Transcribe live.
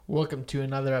Welcome to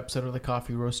another episode of the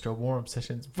Coffee Roaster Warm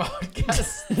Sessions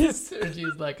podcast.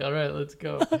 Sergio's like, all right, let's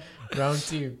go. Round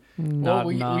two.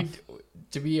 We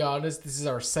to be honest, this is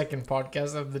our second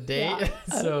podcast of the day. Yeah.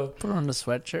 So Put on a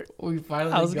sweatshirt. we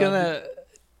finally I was gonna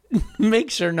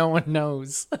make sure no one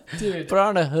knows. Dude. Put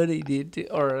on a hoodie, dude,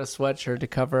 or a sweatshirt to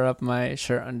cover up my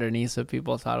shirt underneath so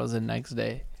people thought it was the next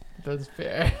day. That's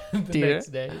fair. The next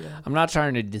day. Yeah. I'm not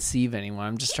trying to deceive anyone.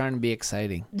 I'm just trying to be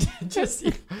exciting. Just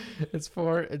it's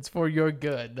for your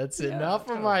good. That's it. Not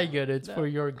for my good. It's for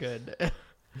your good.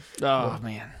 Oh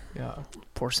man. Yeah.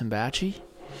 Pour some batchy?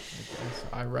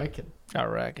 I reckon. I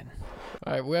reckon.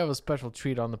 All right, we have a special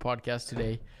treat on the podcast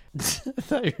today. I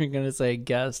thought you were gonna say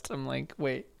guest. I'm like,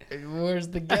 wait. Where's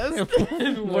the guest?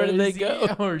 Where did they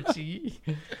go? Or she?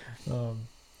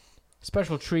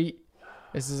 Special treat.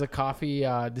 This is a coffee.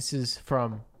 This is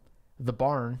from the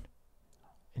Barn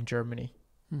in Germany.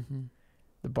 Mm-hmm.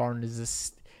 The Barn is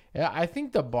this. Yeah, I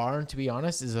think the Barn, to be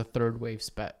honest, is a third wave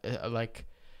like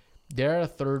they're a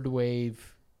third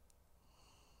wave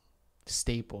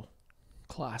staple.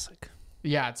 Classic.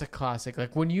 Yeah, it's a classic.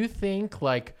 Like when you think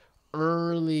like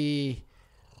early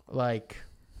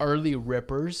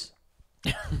rippers,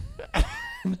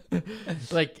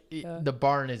 like the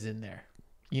Barn is in there.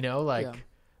 You know, like. Yeah.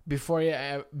 Before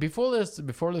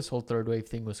this whole third wave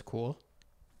thing was cool,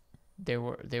 they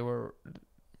were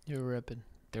ripping.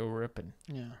 They were ripping.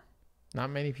 Yeah.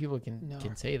 Not many people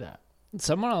can say that.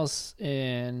 Someone else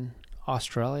in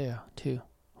Australia too.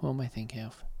 Who am I thinking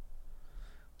of?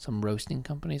 Some roasting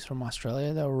companies from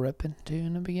Australia that were ripping too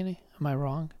in the beginning. Am I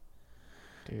wrong?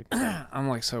 Dude. I'm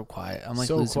like so quiet. I'm like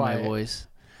so losing quiet. my voice.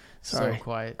 Sorry. So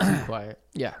quiet. Too quiet.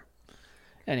 Yeah.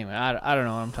 Anyway, I don't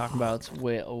know what I'm talking about. It's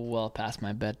way well past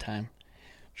my bedtime.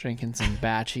 Drinking some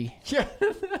batchy. Yeah.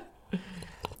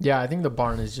 Yeah, I think the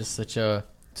Barn is just such a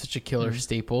killer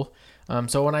staple.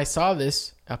 So when I saw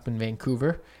this up in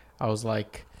Vancouver, I was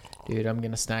like, dude, I'm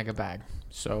gonna snag a bag.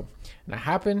 So, and I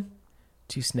happened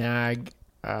to snag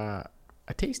a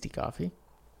tasty coffee,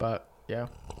 but yeah,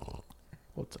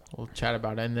 we'll chat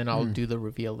about it, and then I'll do the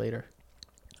reveal later.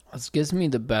 This gives me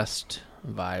the best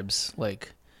vibes.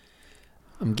 Like,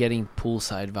 I'm getting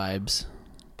poolside vibes.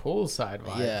 Poolside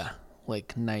vibes? Yeah.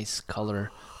 Like nice color.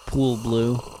 Pool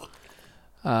blue.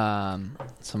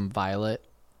 Some violet.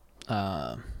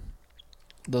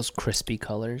 Those crispy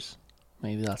colors.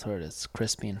 Maybe that's what it is.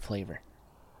 Crispy in flavor.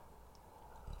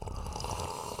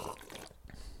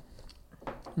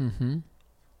 Mm-hmm.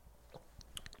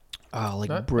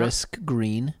 Like brisk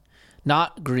green.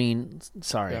 Not green.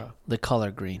 Sorry. Yeah. The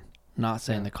color green. Not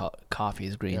saying the coffee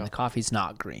is green. Yeah. The coffee's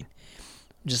not green.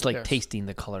 Just like tasting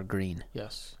the color green.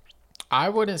 Yes. I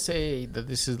wouldn't say that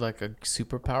this is like a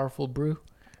super powerful brew.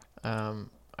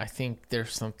 I think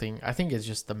there's something. I think it's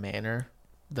just the manner,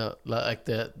 the.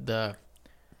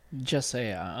 Just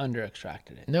say under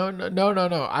extracted it. No.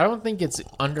 I don't think it's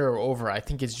under or over. I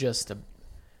think it's just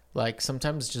like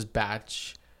sometimes just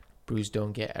batch brews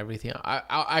don't get everything.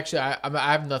 I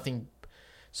have nothing.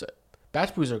 So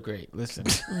batch brews are great. Listen,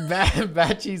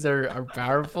 batchies are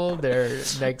powerful. They're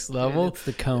next level. It's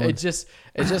the cone. It's just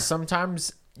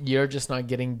sometimes you're just not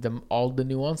getting all the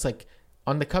nuance. Like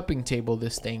on the cupping table,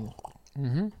 this thing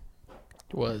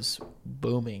was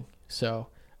booming. So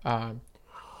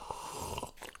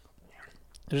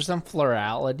there's some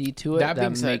florality to it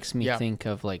that makes me think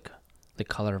of like the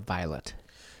color violet,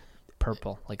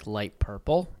 purple, like light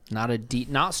purple,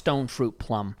 not stone fruit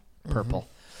plum purple.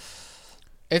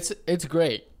 It's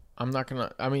great. I'm not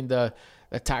gonna. I mean the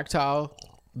tactile,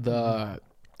 the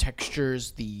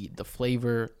textures, the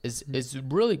flavor is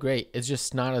really great. It's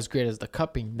just not as great as the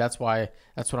cupping. That's what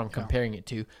I'm comparing it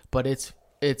to. But it's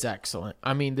excellent.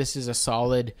 I mean, this is a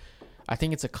solid. I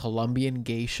think it's a Colombian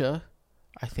geisha.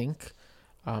 I think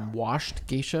washed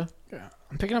geisha. Yeah,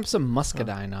 I'm picking up some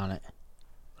muscadine on it.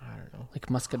 I don't know, like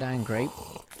muscadine grape.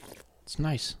 It's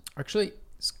nice. Actually,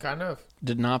 it's kind of.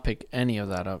 Did not pick any of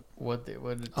that up. What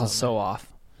I was so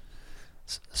off.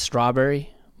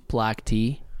 Strawberry, black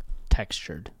tea,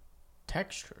 textured.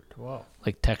 Textured, wow.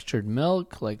 Like textured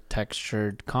milk, like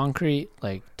textured concrete,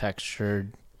 like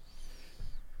textured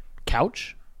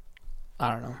couch.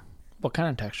 I don't know. What kind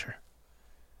of texture?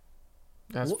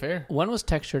 That's fair. When was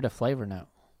textured a flavor note?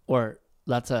 Or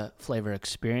that's a flavor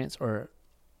experience or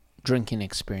drinking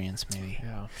experience maybe.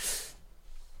 Yeah.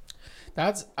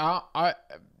 That's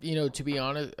to be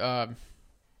honest,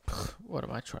 what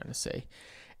am I trying to say?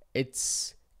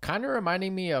 It's kind of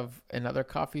reminding me of another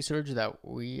coffee surge that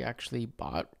we actually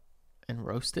bought and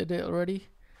roasted it already.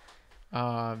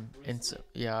 And so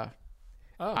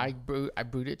I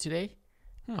brewed it today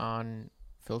on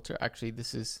filter. Actually,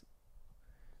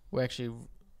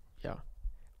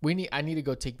 I need to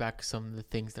go take back some of the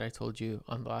things that I told you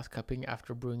on the last cupping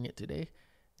after brewing it today.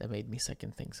 That made me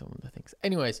second think some of the things.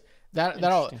 Anyways, that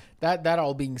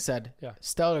all being said,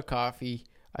 stellar coffee.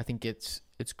 I think it's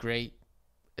great.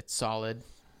 It's solid.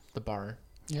 The bar,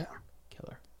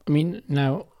 killer. I mean,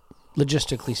 now,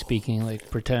 logistically speaking, like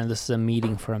pretend this is a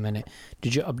meeting for a minute.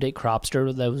 Did you update Cropster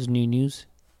with those new news?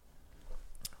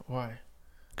 Why?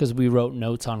 Because we wrote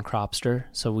notes on Cropster,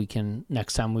 so we can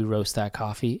next time we roast that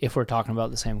coffee, if we're talking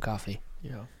about the same coffee.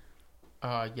 Yeah.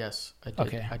 Yes, I did.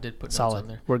 Okay. I did put Solid. notes on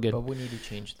there. We're good. But we need to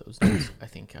change those notes, I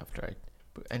think, after I...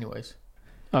 But anyways.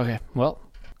 Okay, well.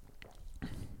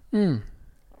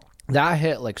 That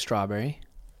hit like strawberry.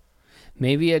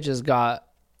 Maybe I just got...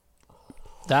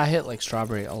 That hit like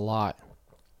strawberry a lot.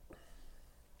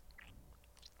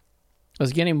 I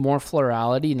was getting more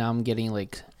florality. Now I'm getting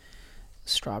like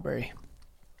strawberry.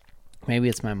 Maybe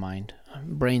it's my mind.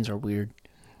 Brains are weird.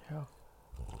 Yeah.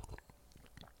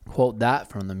 Quote that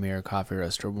from the Mirror Coffee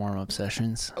Roaster warm-up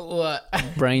sessions. What?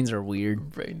 Brains are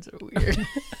weird. Brains are weird.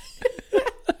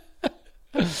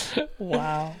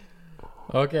 Wow.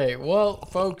 Okay, well,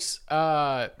 folks,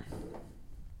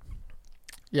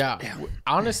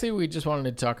 honestly, we just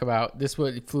wanted to talk about this.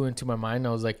 What flew into my mind,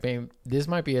 I was like, man, this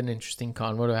might be an interesting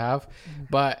convo to have.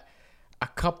 But a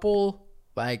couple,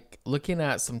 like, looking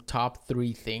at some top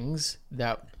 3 things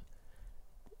that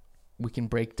we can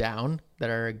break down that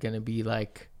are going to be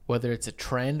like, whether it's a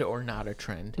trend or not a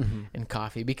trend in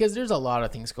coffee, because there's a lot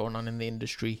of things going on in the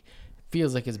industry. It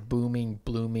feels like it's booming,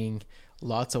 blooming,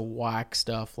 lots of whack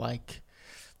stuff. Like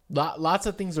lots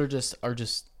of things are just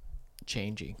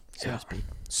changing, so to speak.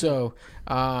 So,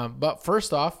 but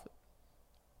first off,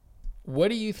 what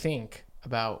do you think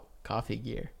about coffee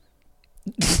gear?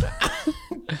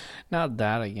 Not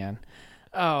that again.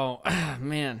 Oh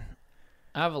man,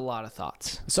 I have a lot of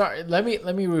thoughts. Sorry, let me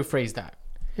rephrase that.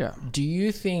 Yeah. Do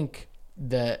you think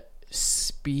the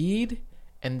speed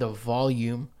and the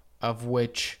volume of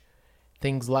which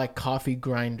things like coffee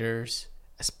grinders,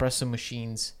 espresso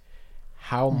machines,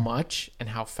 how much and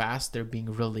how fast they're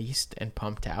being released and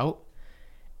pumped out,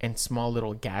 and small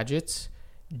little gadgets,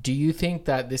 do you think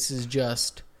that this is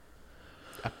just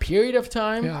a period of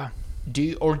time? Yeah.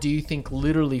 Do you think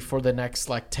literally for the next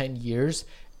like 10 years,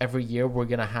 every year we're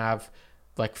going to have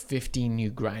like 15 new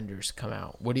grinders come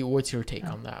out? What's your take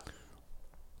on that?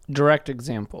 Direct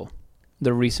example.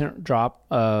 The recent drop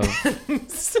of...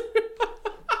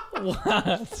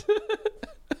 What?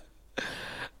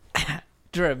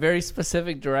 Very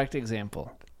specific direct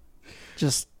example.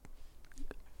 Just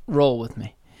roll with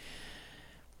me.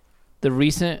 The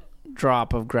recent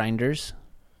drop of grinders.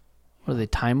 What are they?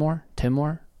 Timor?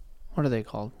 What are they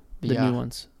called? The new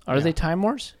ones. Are they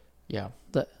Timors? Yeah.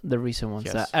 The recent ones.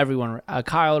 Yes. That everyone...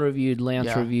 Kyle reviewed,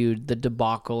 Lance reviewed, the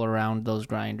debacle around those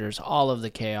grinders, all of the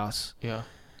chaos. Yeah.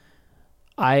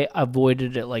 I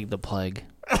avoided it like the plague.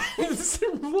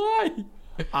 Why?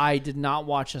 I did not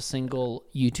watch a single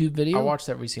YouTube video. I watched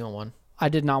every single one. I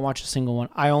did not watch a single one.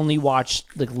 I only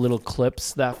watched the little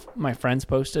clips that my friends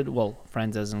posted. Well,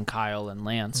 friends as in Kyle and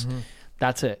Lance.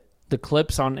 That's it. The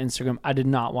clips on Instagram, I did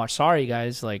not watch. Sorry,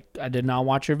 guys. Like, I did not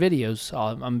watch your videos.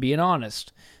 I'm being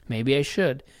honest. Maybe I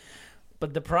should.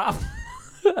 But the problem...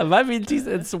 I mean, geez,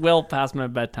 it's well past my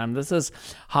bedtime. This is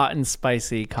hot and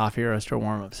spicy coffee roaster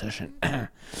warm-up session.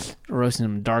 Roasting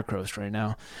some dark roast right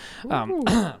now.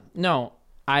 No,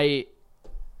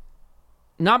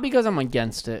 not because I'm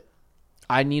against it.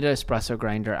 I need an espresso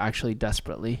grinder actually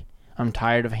desperately. I'm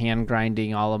tired of hand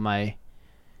grinding all of my,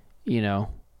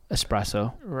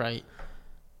 espresso. Right.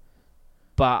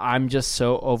 But I'm just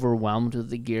so overwhelmed with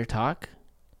the gear talk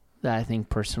that I think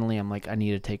personally I'm like, I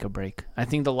need to take a break. I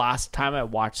think the last time I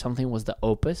watched something was the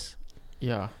Opus.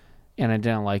 Yeah. And I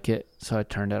didn't like it, so I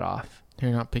turned it off. You're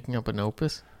not picking up an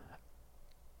Opus?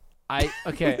 Can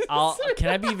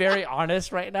I be very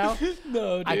honest right now?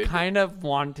 No, dude. I kind of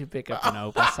want to pick up an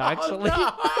Opus actually.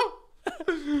 No.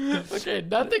 Okay,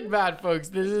 nothing bad, folks.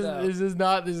 This is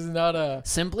not a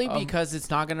simply because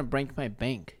it's not going to break my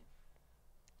bank.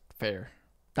 Fair.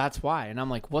 That's why. And I'm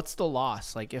like, what's the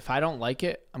loss? Like, if I don't like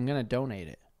it, I'm going to donate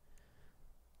it.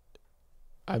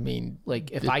 I mean,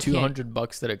 like, if the I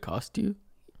 $200 that it cost you,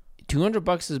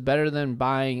 $200 is better than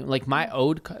buying. Like, my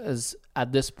ode is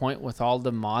at this point with all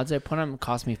the mods I put on, it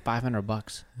cost me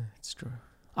 $500. It's true.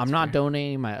 I'm not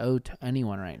donating my ode to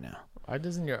anyone right now. Why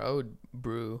doesn't your ode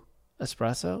brew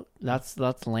espresso? That's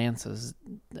Lance's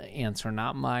answer,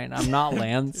 not mine. I'm not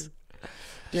Lance.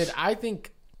 Dude, I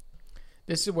think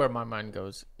this is where my mind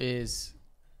goes. Is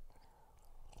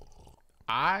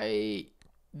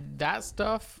that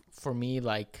stuff for me,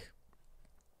 like,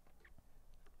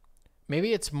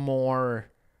 maybe it's more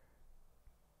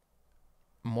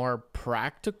more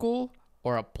practical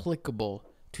or applicable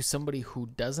to somebody who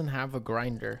doesn't have a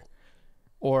grinder,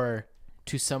 or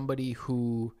to somebody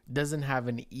who doesn't have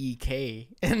an EK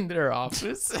in their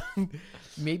office?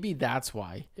 Maybe that's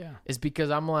why. Yeah. It's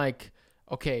because I'm like,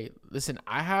 okay, listen,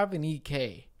 I have an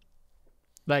EK.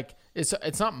 Like,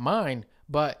 it's not mine,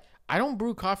 but I don't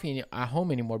brew coffee at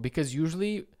home anymore, because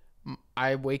usually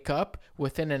I wake up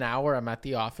within an hour, I'm at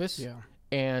the office. Yeah.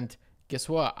 And guess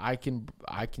what? I can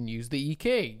use the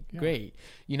EK. Yeah. Great.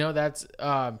 You know, that's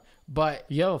but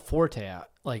you have a Forte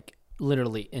out, like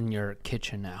literally in your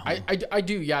kitchen now. I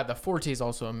do. Yeah, the Forte is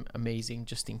also amazing,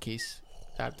 just in case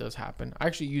that does happen. I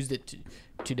actually used it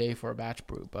today for a batch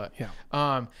brew, but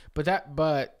yeah. But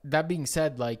that being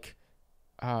said, like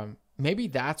maybe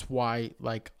that's why,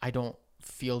 like, I don't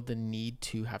feel the need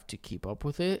to have to keep up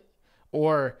with it,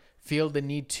 or feel the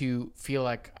need to feel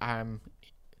like I'm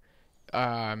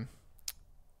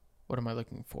what am I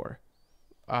looking for?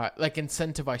 Like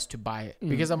incentivized to buy it,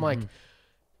 because I'm like,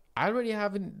 I already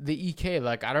have the EK.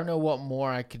 Like, I don't know what more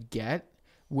I could get,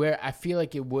 where I feel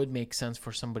like it would make sense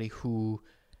for somebody who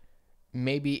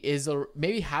maybe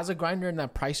has a grinder in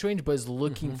that price range, but is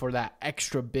looking for that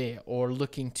extra bit, or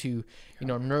looking to,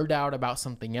 nerd out about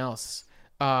something else.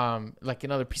 Like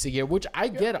another piece of gear, which I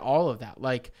get all of that.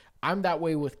 Like, I'm that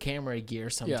way with camera gear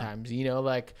sometimes,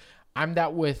 like I'm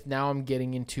that with, now I'm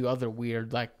getting into other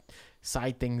weird, like,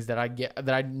 side things that I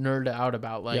nerd out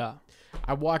about. Like,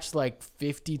 I watched like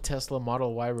 50 Tesla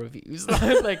Model Y reviews,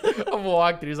 like, of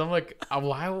walkthroughs. I'm like,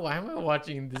 why am I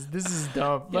watching this? This is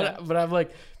dumb. But I'm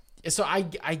like, so I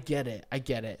get it. I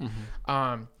get it.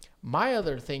 My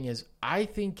other thing is, I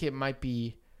think it might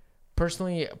be,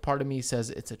 personally, a part of me says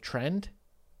it's a trend.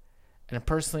 And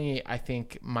personally, I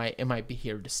think it might be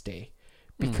here to stay,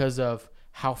 because of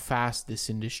how fast this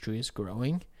industry is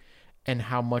growing and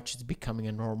how much it's becoming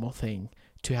a normal thing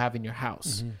to have in your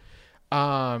house.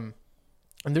 And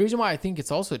the reason why I think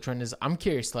it's also a trend is, I'm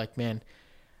curious, like, man,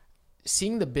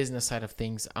 seeing the business side of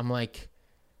things, I'm like,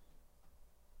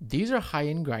 these are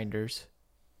high-end grinders.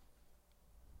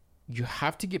 You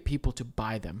have to get people to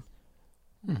buy them.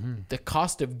 The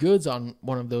cost of goods on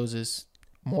one of those is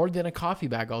more than a coffee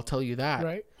bag, I'll tell you that.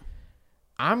 Right.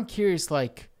 I'm curious,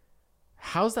 like,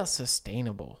 how's that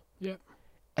sustainable? Yeah.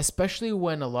 Especially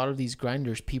when a lot of these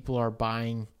grinders people are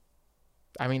buying,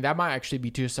 I mean, that might actually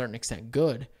be to a certain extent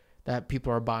good, that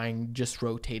people are buying, just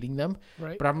rotating them.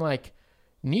 Right. But I'm like,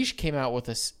 Niche came out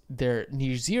with their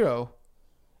Niche Zero.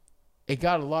 It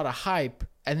got a lot of hype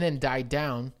and then died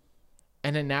down.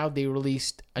 And then now they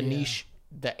released a Niche,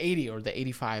 the 80 or the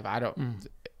 85.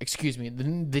 Excuse me,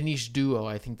 the Niche Duo,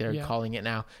 I think they're calling it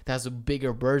now. That has a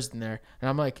bigger burst in there. And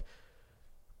I'm like,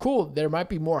 cool, there might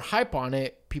be more hype on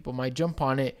it. People might jump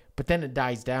on it, but then it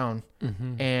dies down.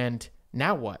 And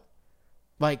now what?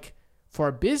 Like, for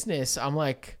a business, I'm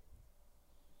like,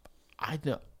 I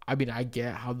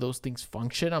get how those things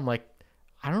function. I'm like,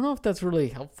 I don't know if that's really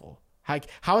helpful. Like,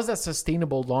 how is that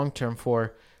sustainable long-term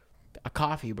for a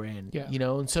coffee brand?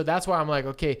 And so that's why I'm like,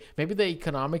 okay, maybe the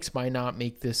economics might not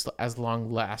make this as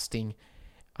long-lasting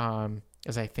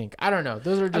as I think. I don't know.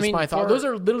 Those are just my thoughts. Those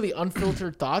are literally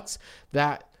unfiltered thoughts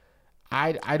that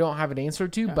I don't have an answer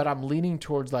to, but I'm leaning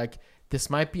towards, like, this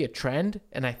might be a trend,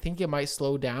 and I think it might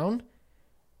slow down.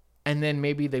 And then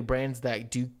maybe the brands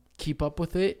that do keep up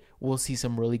with it will see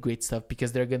some really great stuff,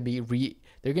 because they're going to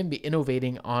be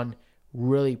innovating on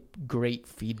really great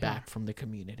feedback from the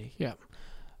community. Yeah.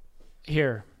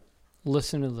 Here,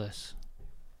 listen to this.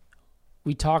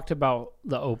 We talked about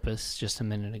the Opus just a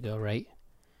minute ago, right?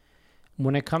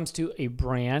 When it comes to a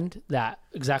brand that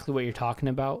exactly what you're talking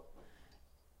about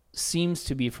seems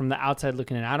to be, from the outside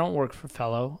looking in, I don't work for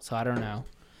Fellow, so I don't know.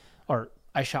 Or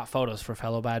I shot photos for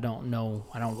Fellow, but I don't know.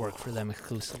 I don't work for them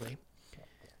exclusively.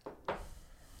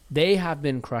 They have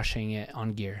been crushing it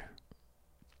on gear.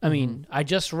 I mean, I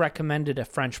just recommended a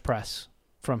French press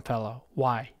from Fellow.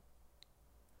 Why?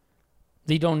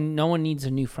 No one needs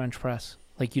a new French press.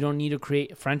 Like, you don't need to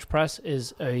create, French press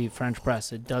is a French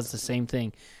press. It does the same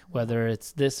thing, whether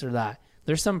it's this or that.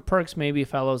 There's some perks, maybe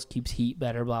Fellows keeps heat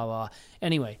better, blah, blah.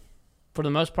 Anyway, for the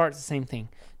most part, it's the same thing.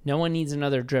 No one needs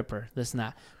another dripper, this and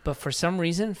that. But for some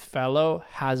reason, Fellow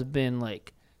has been,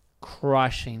 like,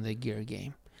 crushing the gear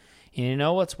game. And you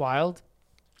know what's wild?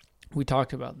 We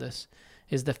talked about this,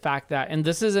 is the fact that, and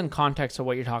this is in context of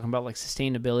what you're talking about, like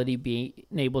sustainability, being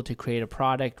able to create a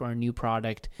product or a new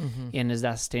product, and is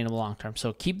that sustainable long term?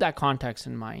 So keep that context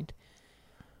in mind.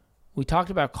 We talked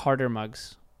about Carter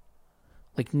mugs.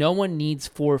 Like, no one needs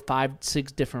 4, 5,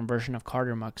 6 different versions of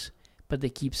Carter mugs, but they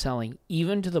keep selling,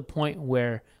 even to the point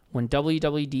where when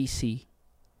WWDC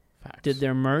did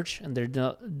their merch and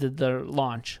did their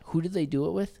launch, who did they do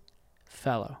it with?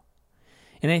 Fellow.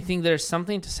 And I think there's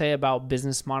something to say about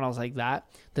business models like that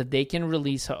they can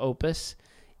release an Opus.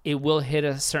 It will hit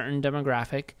a certain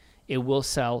demographic. It will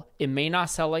sell. It may not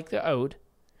sell like the Ode,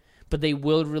 but they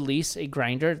will release a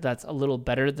grinder that's a little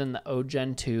better than the Ode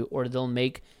Gen 2, or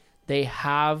they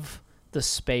have the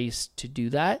space to do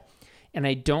that. And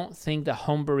I don't think the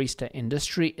home barista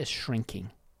industry is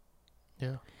shrinking.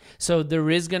 Yeah. So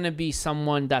there is going to be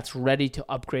someone that's ready to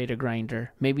upgrade a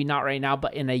grinder. Maybe not right now,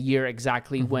 but in a year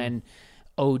exactly when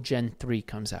Ode Gen 3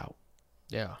 comes out.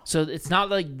 Yeah. So it's not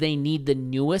like they need the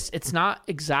newest. It's not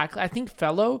exactly. I think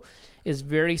Fellow is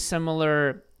very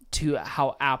similar to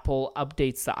how Apple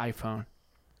updates the iPhone.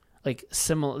 Like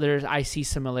I see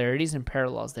similarities and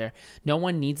parallels there. No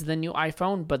one needs the new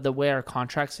iPhone, but the way our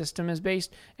contract system is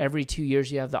based, every 2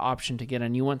 years you have the option to get a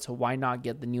new one. So why not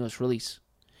get the newest release?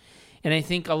 And I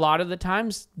think a lot of the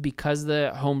times, because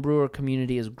the home brewer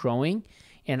community is growing,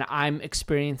 and I'm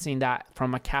experiencing that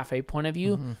from a cafe point of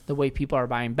view, the way people are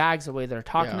buying bags, the way they're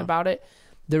talking about it,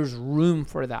 there's room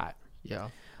for that. Yeah,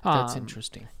 that's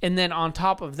interesting. And then on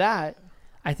top of that,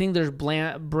 I think there's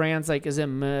brands like, is it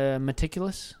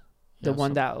Meticulous? The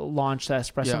one that launched the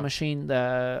espresso machine.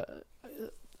 A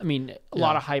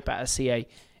lot of hype at SCA.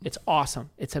 It's awesome.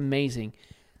 It's amazing.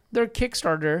 Their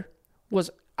Kickstarter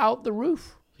was out the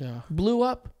roof. Yeah. Blew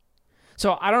up.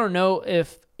 So I don't know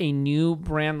if a new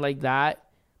brand like that,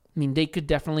 they could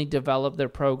definitely develop their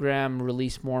program,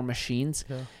 release more machines.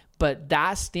 Yeah. But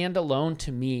that standalone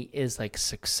to me is like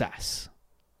success.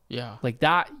 Yeah. Like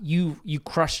that, you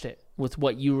crushed it with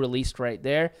what you released right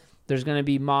there. There's going to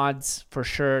be mods for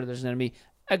sure. There's going to be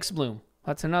X-Bloom.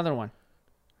 That's another one.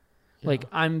 Yeah. Like,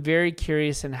 I'm very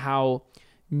curious in how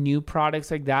new products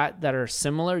like that are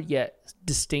similar yet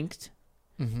distinct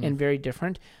and very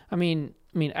different. I mean,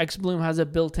 X-Bloom has a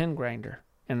built-in grinder.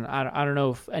 And I don't know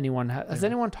if anyone has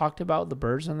anyone talked about the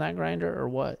birds on that grinder or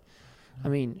what? I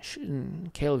mean,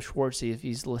 Caleb Schwartzy, if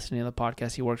he's listening to the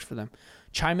podcast, he works for them.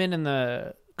 Chime in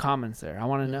the comments there. I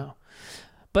want to know.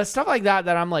 But stuff like that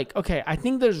I'm like, okay, I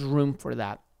think there's room for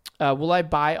that. Will I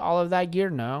buy all of that gear?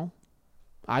 No.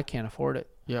 I can't afford it.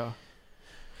 Yeah.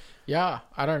 Yeah,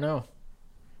 I don't know.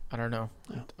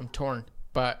 Yeah. I'm torn.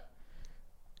 But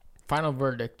final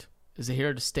verdict, is it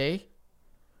here to stay?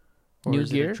 Or New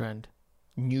is gear? It a trend?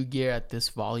 New gear at this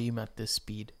volume, at this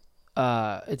speed?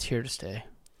 It's here to stay.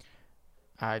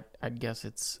 I'd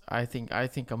guess I think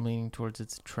I'm leaning towards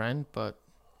it's a trend, but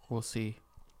we'll see.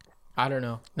 I don't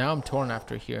know. Now I'm torn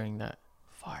after hearing that.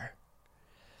 Fire.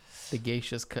 The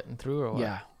geisha's cutting through or what?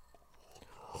 Yeah.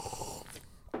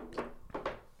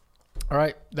 All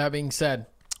right. That being said.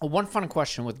 One fun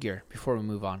question with gear before we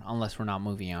move on, unless we're not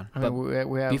moving on. I mean,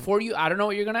 we have... Before I don't know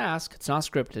what you're going to ask. It's not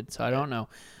scripted, so I don't know.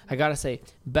 I got to say,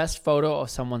 best photo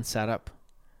of someone's setup.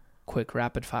 Quick,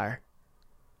 rapid fire.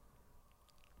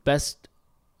 Best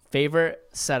favorite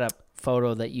setup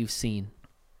photo that you've seen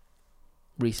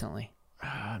recently.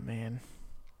 Ah, man.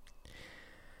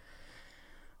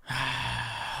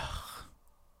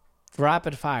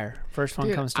 Rapid fire. First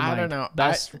one comes to mind. I don't know.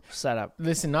 Best setup.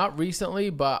 Listen, not recently,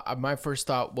 but my first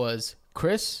thought was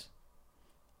Chris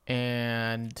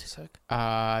and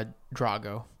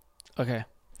Drago. Okay.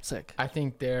 Sick. I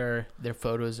think their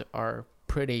photos are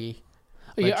pretty.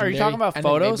 Are you talking about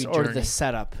photos or the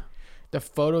setup? The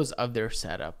photos of their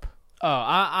setup.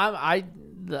 Oh,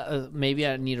 maybe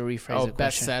I need to rephrase the question.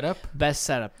 Best setup? Best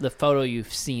setup. The photo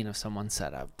you've seen of someone's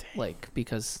setup. Dang. Like,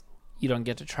 because you don't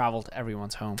get to travel to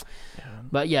everyone's home. Yeah.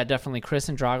 But yeah, definitely Chris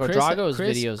and Drago. Drago's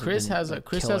videos Chris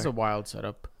has a wild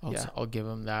setup. I'll give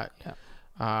him that. Yeah.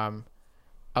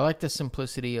 I like the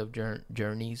simplicity of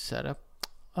Journey's setup.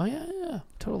 Oh yeah,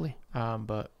 totally.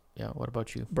 But yeah, what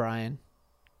about you? Brian.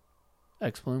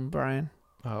 X-Bloom Brian.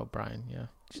 Oh, Brian, yeah.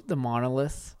 The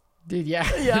monolith. Dude, yeah.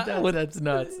 That's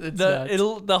nuts. It's nuts.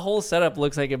 The whole setup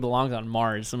looks like it belongs on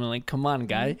Mars. I'm like, come on,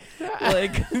 guy.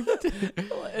 Like,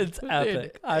 it's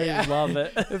epic. I love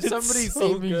it. If somebody's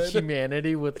saving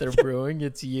humanity with their brewing,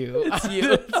 it's you. It's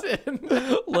you.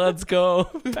 Let's go.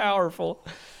 Powerful.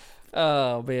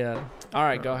 Oh, man. All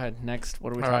right, go ahead. Next.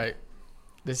 What are we talking? All right.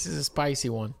 This is a spicy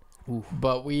one. Ooh.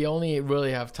 But we only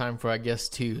really have time for, I guess,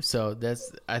 2. So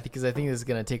I think this is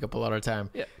going to take up a lot of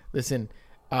time. Yeah. Listen,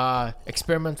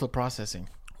 experimental processing.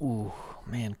 Ooh,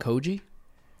 man. Koji,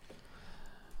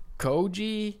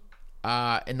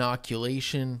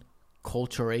 inoculation,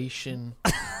 culturation,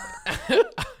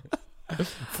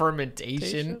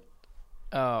 fermentation.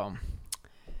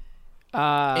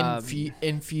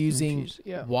 Infusing,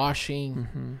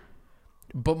 washing,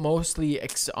 but mostly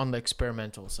on the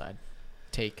experimental side.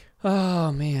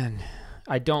 Oh man,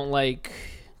 I don't like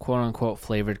quote unquote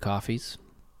flavored coffees.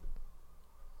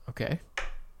 Okay.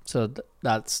 So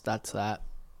that's that. I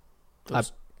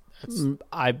That's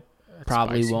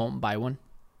probably spicy. won't buy one.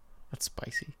 That's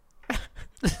spicy.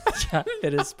 Yeah,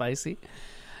 it is spicy.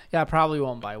 Yeah, I probably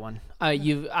won't buy one. I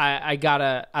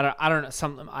don't know,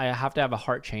 something. I have to have a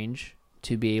heart change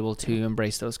to be able to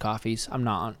embrace those coffees. I'm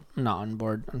not on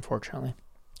board, unfortunately.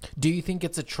 Do you think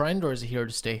it's a trend or is it here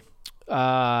to stay?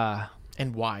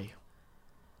 And why?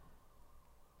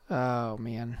 Oh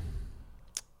man,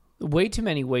 way too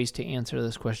many ways to answer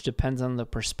this question. Depends on the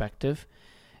perspective.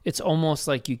 It's almost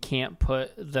like you can't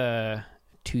put the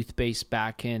toothpaste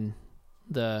back in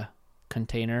the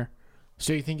container.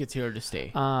 So you think it's here to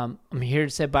stay? I'm here to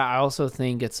say, but I also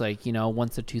think it's like,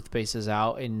 once the toothpaste is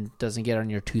out and doesn't get on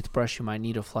your toothbrush, you might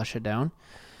need to flush it down.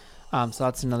 So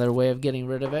that's another way of getting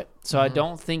rid of it. So I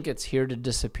don't think it's here to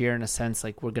disappear in a sense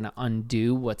like we're going to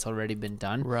undo what's already been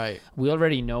done. Right. We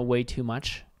already know way too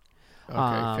much.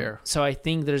 Okay, fair. So I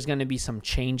think there's going to be some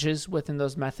changes within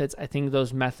those methods. I think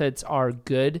those methods are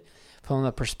good from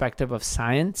the perspective of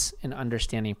science and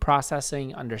understanding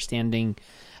processing, understanding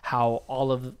how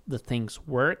all of the things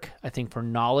work. I think for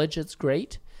knowledge, it's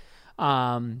great. But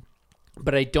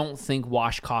I don't think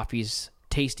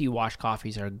tasty wash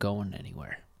coffees are going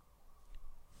anywhere.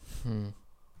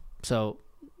 So,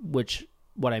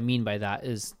 what I mean by that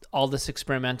is all this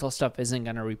experimental stuff isn't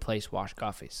going to replace wash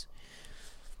coffees.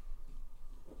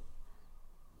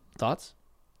 Thoughts?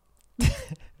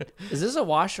 Is this a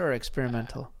wash or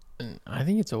experimental? I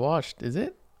think it's a washed. Is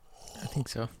it? I think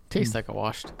so. Tastes like a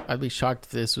washed. I'd be shocked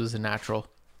if this was a natural.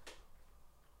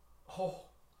 Oh.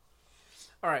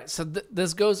 All right. So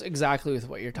this goes exactly with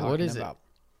what you're talking about. What is it?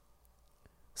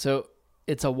 So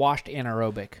it's a washed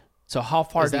anaerobic. So how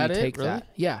far do you take really? that?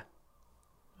 Yeah.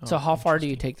 So how far do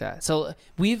you take that? So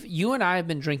you and I have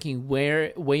been drinking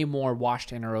way more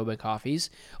washed anaerobic coffees,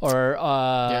 or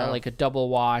like a double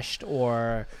washed,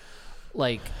 or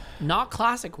like not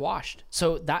classic washed.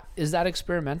 So is that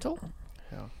experimental?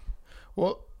 Yeah.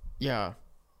 Well, yeah.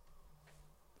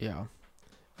 Yeah.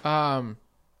 Yeah,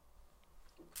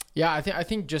 I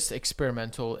think just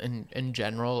experimental in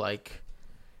general, like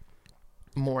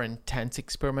more intense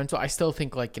experimental. I still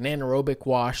think like an anaerobic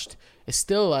washed is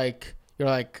still like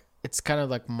it's kind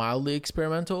of like mildly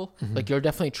experimental. Like you're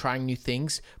definitely trying new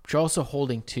things, but you're also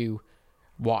holding to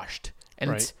washed.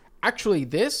 And it's actually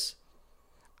this,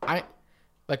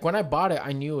 like when I bought it,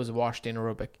 I knew it was washed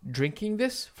anaerobic. Drinking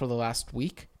this for the last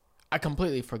week, I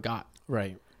completely forgot.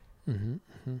 Right.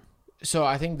 So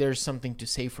I think there's something to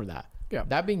say for that. Yeah.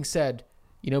 That being said,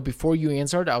 before you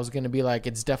answered, I was going to be like,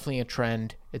 it's definitely a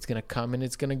trend. It's going to come and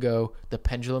it's going to go. The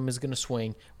pendulum is going to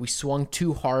swing. We swung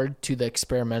too hard to the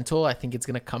experimental. I think it's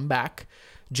going to come back.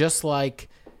 Just like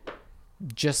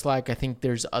I think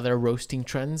there's other roasting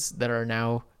trends that are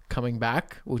now coming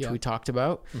back, which we talked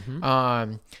about.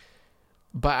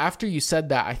 But after you said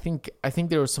that, I think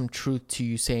there was some truth to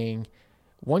you saying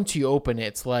once you open it,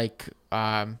 it's like,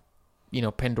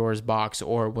 Pandora's box,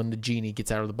 or when the genie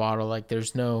gets out of the bottle, like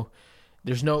there's no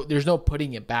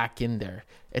putting it back in there.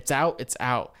 It's out.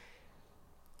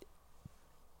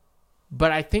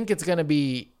 But I think it's here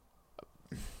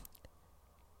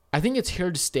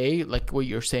to stay, like what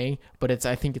you're saying, but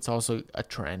I think it's also a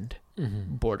trend,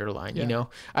 borderline,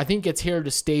 I think it's here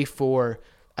to stay for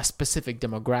a specific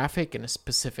demographic and a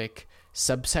specific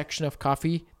subsection of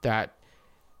coffee that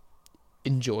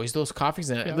enjoys those coffees.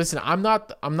 And listen, I'm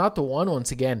not the one,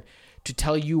 once again, to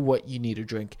tell you what you need to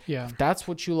drink. Yeah. If that's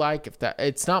what you like,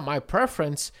 it's not my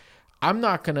preference, I'm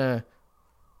not gonna,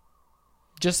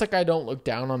 just like I don't look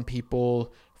down on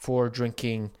people for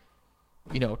drinking,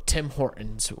 Tim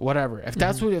Hortons, whatever. If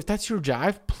that's if that's your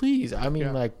jive, please. I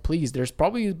mean, please, there's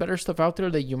probably better stuff out there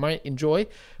that you might enjoy,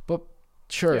 but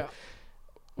sure. Yeah.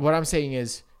 What I'm saying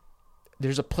is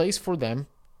there's a place for them.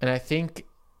 And I think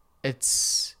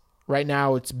right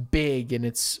now it's big and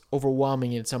it's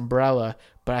overwhelming and it's umbrella,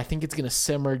 but I think it's going to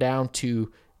simmer down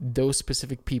to those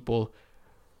specific people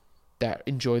that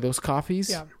enjoy those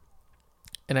coffees. Yeah.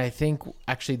 And I think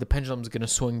actually the pendulum is going to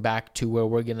swing back to where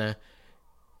we're going to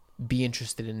be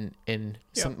interested in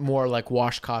some more like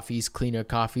wash coffees, cleaner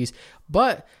coffees.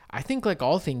 But I think like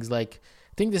all things, like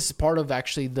I think this is part of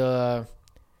actually the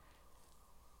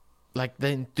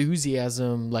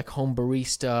enthusiasm, like home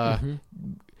barista.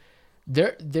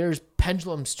 There's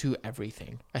pendulums to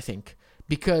everything, I think.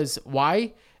 Because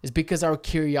why? Is because our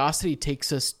curiosity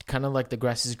takes us kind of like the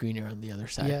grass is greener on the other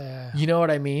side. Yeah. You know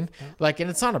what I mean? Yeah. Like, and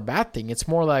it's not a bad thing. It's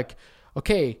more like,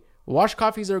 okay, wash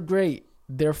coffees are great.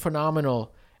 They're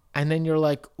phenomenal. and then you're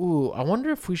like, ooh, I wonder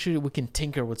if we can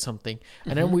tinker with something.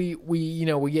 And then we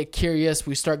get curious.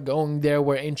 We start going there.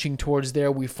 We're inching towards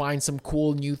there. We find some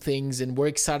cool new things and we're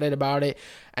excited about it.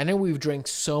 And then we've drank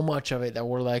so much of it that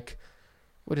we're like,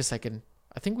 wait a second,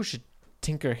 I think we should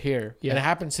tinker here. Yeah. And it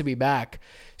happens to be back.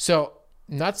 So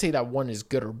not say that one is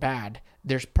good or bad.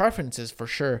 There's preferences for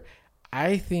sure.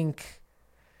 I think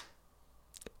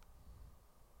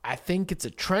it's a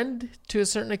trend to a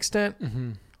certain extent.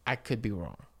 Mm-hmm. I could be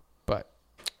wrong. But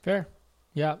fair.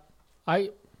 Yeah. I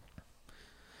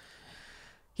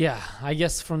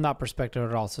guess from that perspective,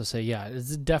 I'd also say, yeah,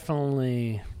 it's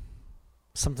definitely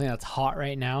something that's hot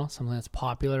right now, something that's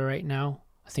popular right now.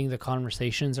 I think the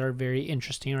conversations are very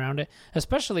interesting around it,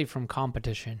 especially from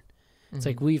competition. It's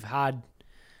like we've had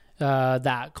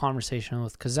that conversation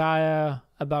with Kazaya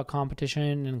about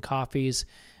competition and coffees.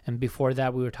 And before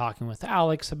that, we were talking with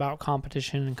Alex about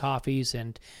competition and coffees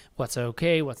and what's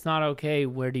okay, what's not okay,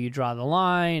 where do you draw the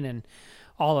line, and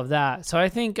all of that. So I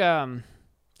think I'm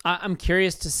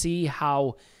curious to see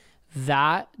how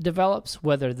that develops,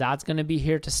 whether that's going to be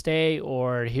here to stay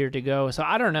or here to go. So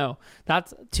I don't know.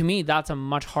 To me, that's a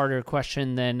much harder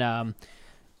question than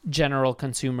general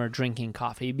consumer drinking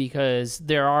coffee, because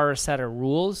there are a set of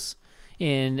rules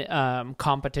in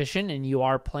competition and you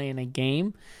are playing a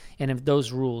game. And if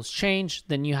those rules change,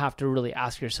 then you have to really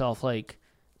ask yourself, like,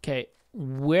 okay,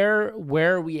 where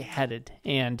are we headed?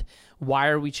 And why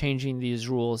are we changing these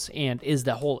rules? And is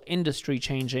the whole industry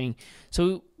changing?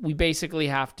 So we basically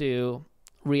have to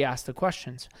re-ask the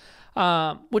questions,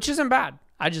 which isn't bad.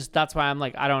 That's why I'm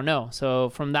like, I don't know. So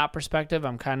from that perspective,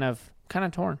 I'm kind of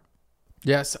torn.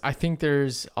 Yes, I think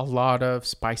there's a lot of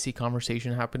spicy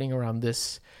conversation happening around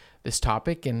this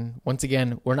topic. And once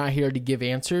again, we're not here to give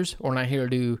answers. We're not here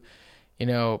to,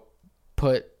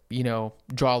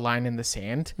 draw a line in the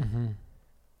sand. Mm-hmm.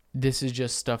 This is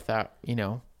just stuff that,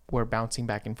 we're bouncing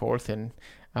back and forth. And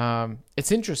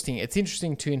it's interesting. It's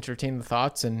interesting to entertain the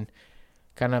thoughts and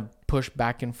kind of push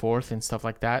back and forth and stuff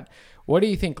like that. What do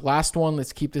you think? Last one,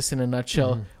 let's keep this in a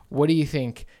nutshell. Mm-hmm. What do you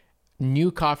think?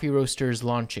 New coffee roasters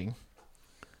launching.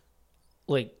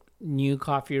 Like new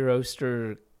coffee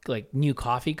roaster, like new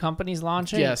coffee companies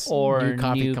launching? Yes. Or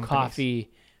new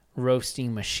coffee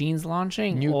roasting machines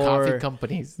launching? New coffee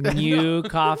companies. New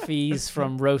coffees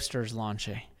from roasters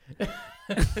launching.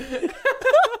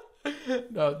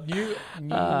 No, new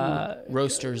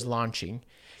roasters launching.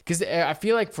 Because I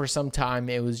feel like for some time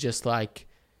it was just like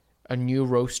a new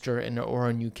roaster or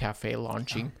a new cafe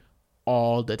launching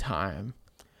all the time.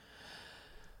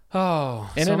 Oh,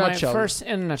 in a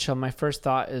nutshell, my first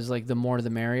thought is like the more the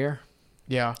merrier.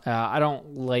 Yeah.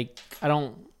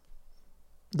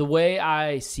 The way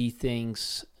I see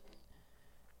things,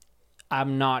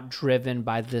 I'm not driven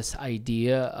by this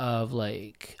idea of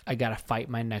like, I got to fight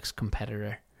my next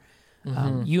competitor.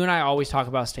 Mm-hmm. You and I always talk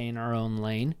about staying in our own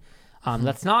lane.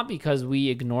 That's not because we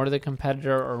ignore the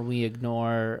competitor or we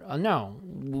ignore, no,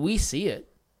 we see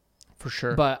it. For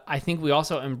sure. But I think we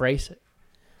also embrace it.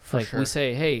 We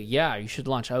say, hey, yeah, you should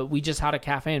launch. We just had a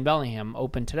cafe in Bellingham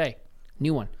open today.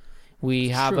 New one. We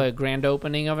have a grand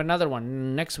opening of another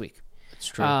one next week. It's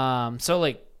true. So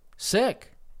like,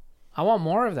 sick. I want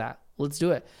more of that. Let's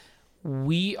do it.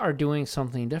 We are doing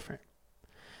something different.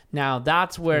 Now,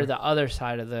 that's where the other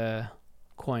side of the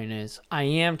coin is. I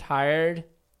am tired.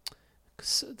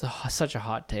 Such a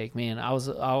hot take, man. I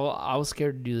was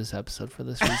scared to do this episode for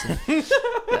this reason.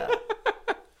 Yeah.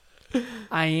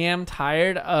 I am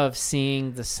tired of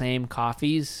seeing the same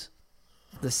coffees,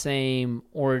 the same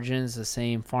origins, the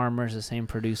same farmers, the same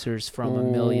producers from a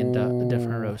million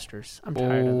different roasters. I'm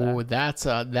tired of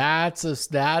that.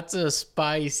 That's a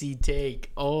spicy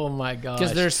take. Oh my gosh.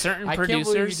 Because there's certain producers. I can't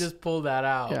believe you just pulled that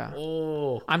out. Yeah.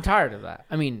 Oh. I'm tired of that.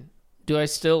 I mean, do I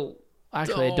still?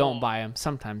 Actually, I don't buy them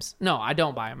sometimes. No, I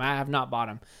don't buy them. I have not bought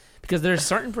them. Because there's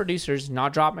certain producers,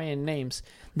 not dropping any names,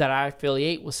 that I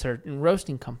affiliate with certain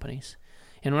roasting companies.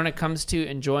 And when it comes to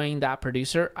enjoying that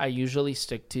producer, I usually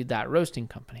stick to that roasting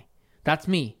company. That's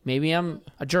me. Maybe I'm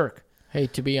a jerk. Hey,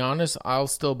 to be honest, I'll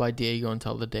still buy Diego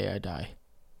until the day I die.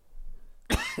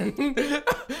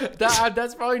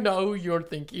 That's probably not who you're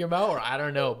thinking about, or I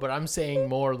don't know. But I'm saying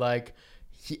more like,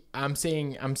 I'm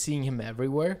seeing him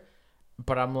everywhere.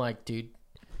 But I'm like, dude,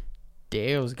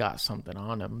 Diego's got something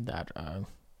on him that,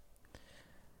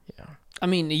 yeah. I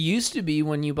mean, it used to be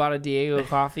when you bought a Diego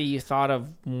coffee, you thought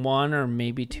of one or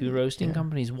maybe two roasting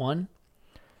companies. One.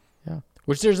 Yeah.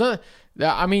 Which there's nothing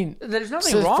wrong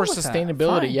for with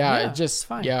sustainability. Fine. Yeah. It just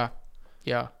fine. Yeah.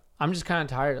 Yeah. I'm just kind of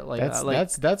tired of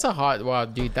that's a hot, wow,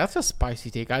 dude, that's a spicy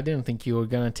take. I didn't think you were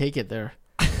going to take it there.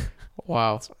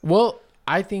 Wow. Well,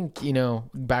 I think,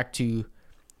 back to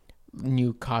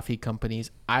new coffee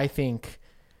companies. I think,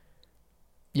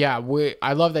 yeah,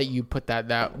 I love that you put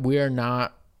that we're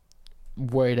not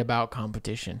worried about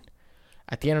competition.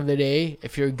 At the end of the day,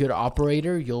 if you're a good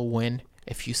operator, you'll win.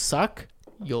 If you suck,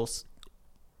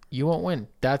 you won't win.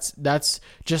 That's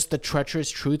just the treacherous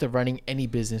truth of running any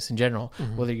business in general.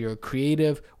 Whether you're a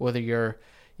creative, whether you're,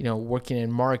 working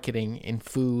in marketing, in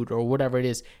food, or whatever it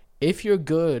is. If you're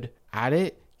good at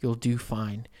it, you'll do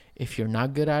fine. If you're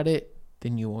not good at it,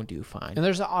 then you won't do fine. And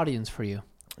there's an audience for you.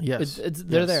 Yes.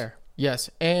 They're there. Yes.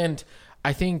 And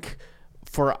I think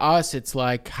for us, it's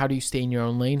like, how do you stay in your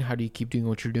own lane? How do you keep doing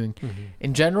what you're doing?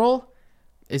 In general,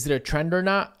 is it a trend or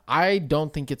not? I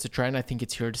don't think it's a trend. I think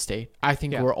it's here to stay. I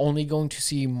think we're only going to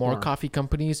see more coffee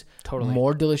companies,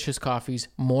 more delicious coffees,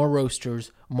 more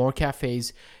roasters, more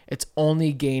cafes. It's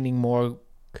only gaining more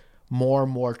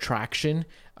and more traction,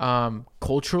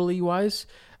 culturally wise.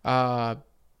 I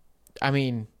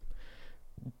mean,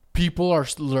 people are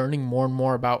learning more and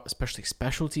more about, especially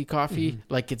specialty coffee.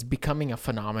 Like, it's becoming a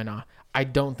phenomena. I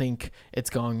don't think it's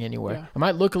going anywhere. Yeah. It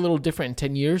might look a little different in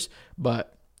 10 years,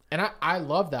 but, and I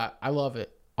love that. I love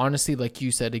it. Honestly, like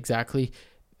you said, exactly.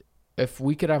 If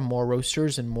we could have more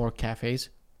roasters and more cafes,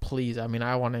 please. I mean,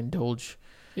 I want to indulge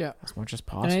as much as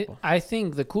possible. And I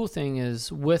think the cool thing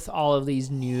is, with all of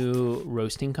these new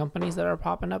roasting companies that are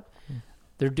popping up,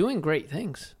 they're doing great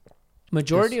things.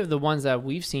 Majority of the ones that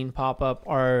we've seen pop up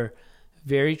are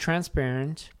very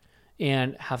transparent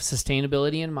and have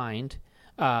sustainability in mind.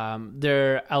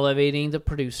 They're elevating the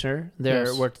producer.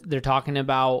 They're talking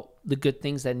about the good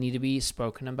things that need to be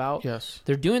spoken about. Yes.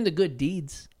 They're doing the good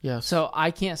deeds. Yes. So I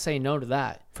can't say no to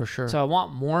that. For sure. So I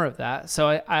want more of that.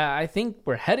 So I think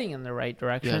we're heading in the right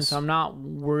direction. Yes. So I'm not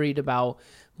worried about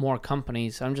more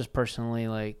companies. I'm just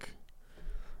personally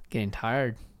getting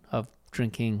tired of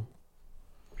drinking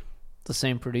the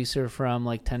same producer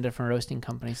from 10 different roasting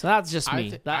companies. So that's just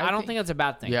me. I don't think that's a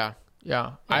bad thing.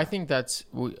 Yeah. I think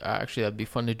actually that'd be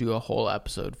fun to do a whole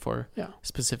episode for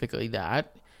specifically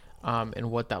that, and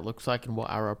what that looks like and what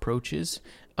our approach is.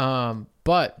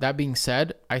 But that being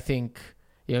said, I think,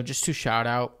 just to shout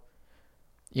out,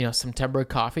 September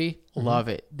Coffee, love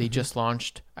it. They just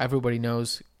launched. Everybody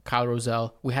knows Kyle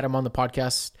Roselle. We had him on the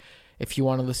podcast. If you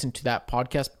want to listen to that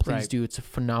podcast, please do. It's a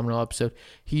phenomenal episode.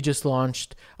 He just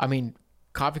launched. I mean,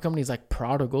 coffee companies like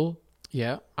Prodigal.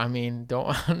 Yeah. I mean, don't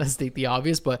want to state the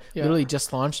obvious, but literally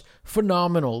just launched.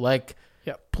 Phenomenal.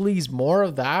 Please, more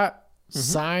of that.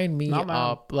 Sign me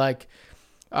up.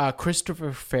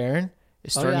 Christopher Farron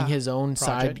is starting his own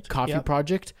side coffee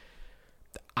project.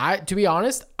 To be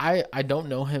honest, I don't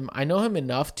know him. I know him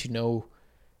enough to know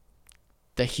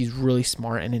that he's really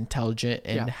smart and intelligent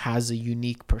and has a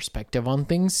unique perspective on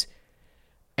things.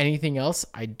 Anything else,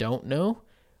 I don't know,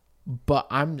 but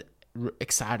I'm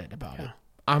excited about it.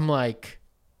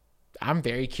 I'm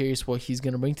very curious what he's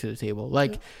going to bring to the table.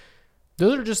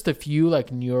 Those are just a few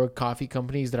New York coffee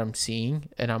companies that I'm seeing,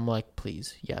 and I'm like,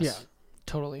 please, yes. Yeah,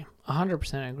 totally.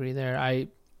 100% agree there.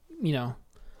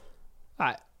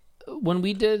 When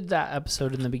we did that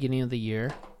episode in the beginning of the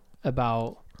year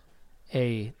about,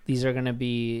 hey, these are going to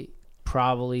be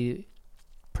probably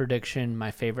prediction my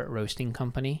favorite roasting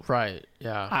company. Right,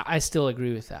 yeah. I still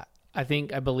agree with that. I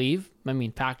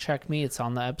mean, fact check me. It's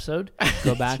on the episode.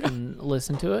 Go back and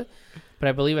listen to it. But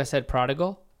I believe I said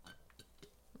Prodigal.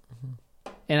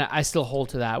 And I still hold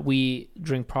to that. We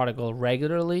drink Prodigal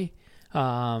regularly.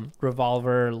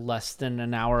 Revolver, less than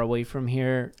an hour away from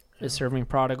here, is serving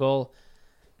Prodigal.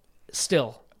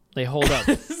 Still, they hold up.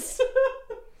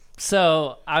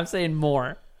 So I'm saying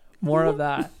more of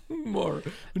that. More.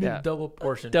 We need double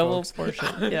portion.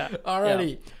 Portion. Yeah.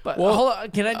 Alrighty. Yeah. But hold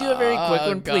on. Can I do a very quick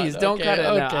one, please? Don't cut it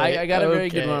now. I got a very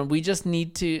good one. We just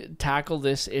need to tackle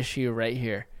this issue right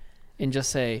here and just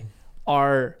say,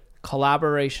 are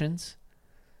collaborations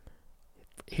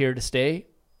here to stay,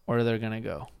 or are they going to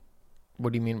go?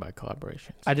 What do you mean by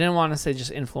collaborations? I didn't want to say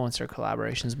just influencer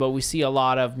collaborations, but we see a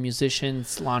lot of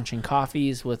musicians launching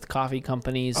coffees with coffee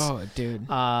companies. Oh, dude.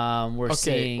 We're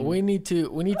seeing. We need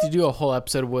to do a whole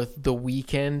episode with The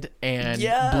Weeknd and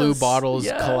Blue Bottles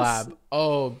collab.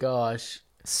 Oh gosh,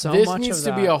 this needs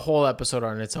to be a whole episode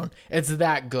on its own. It's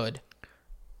that good.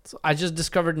 So I just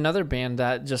discovered another band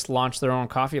that just launched their own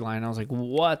coffee line. I was like,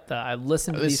 what the? I've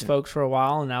listened to these folks for a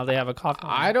while, and now they have a coffee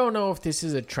line. I don't know if this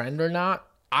is a trend or not.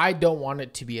 I don't want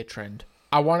it to be a trend.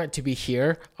 I want it to be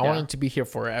here. I want it to be here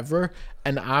forever.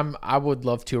 And I would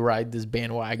love to ride this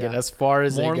bandwagon as far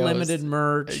as more it goes. Limited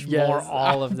merch, more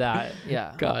all of that.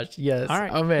 Yeah. Gosh, yes. All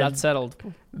right. Oh, man. That's settled.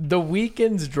 The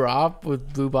Weeknd's drop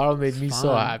with Blue Bottle made me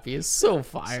so happy. It's so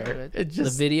fire. So the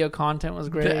video content was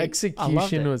great. The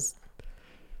execution was.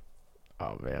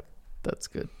 Oh man, that's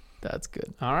good. That's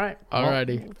good. All right.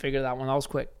 Alrighty. We'll figure that one out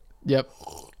quick. Yep.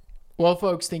 Well,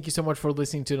 folks, thank you so much for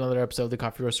listening to another episode of the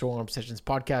Coffee Roaster Warm Sessions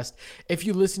podcast. If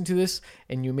you listen to this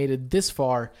and you made it this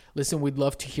far, listen, we'd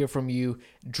love to hear from you.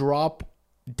 Drop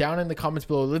down in the comments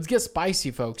below. Let's get spicy,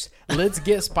 folks. Let's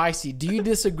get spicy. Do you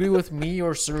disagree with me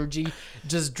or Sergi?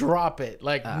 Just drop it.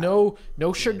 Like, no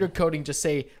sugarcoating. Just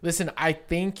say, listen, I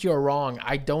think you're wrong.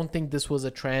 I don't think this was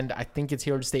a trend. I think it's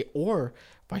here to stay, or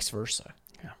vice versa.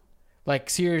 Yeah. Like,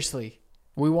 seriously,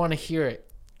 we want to hear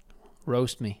it.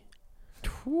 Roast me.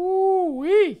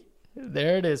 Woo-wee.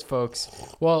 There it is, folks.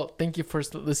 Well, thank you for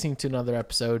listening to another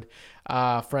episode.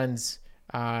 Friends,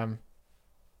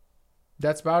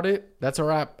 that's about it. That's a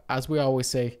wrap. As we always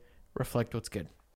say, reflect what's good.